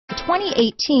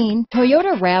2018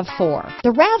 Toyota RAV4.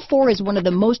 The RAV4 is one of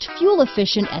the most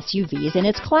fuel-efficient SUVs in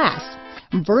its class.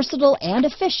 Versatile and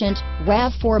efficient,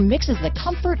 RAV4 mixes the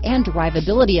comfort and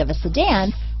drivability of a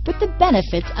sedan with the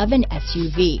benefits of an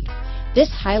SUV. This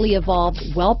highly evolved,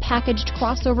 well-packaged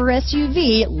crossover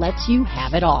SUV lets you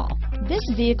have it all. This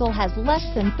vehicle has less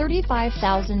than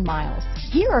 35,000 miles.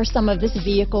 Here are some of this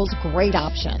vehicle's great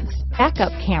options: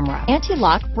 backup camera,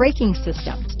 anti-lock braking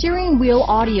system, steering wheel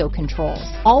audio controls,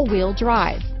 all-wheel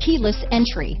drive, keyless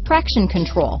entry, traction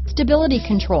control, stability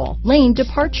control, lane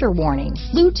departure warning,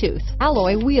 Bluetooth,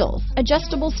 alloy wheels,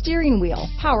 adjustable steering wheel,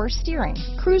 power steering,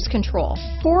 cruise control,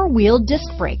 four-wheel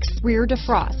disc brakes, rear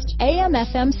defrost,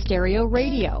 AM/FM stereo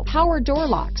radio, power door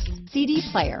locks, CD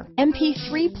player,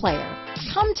 MP3 player.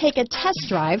 Come take a test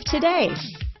drive today.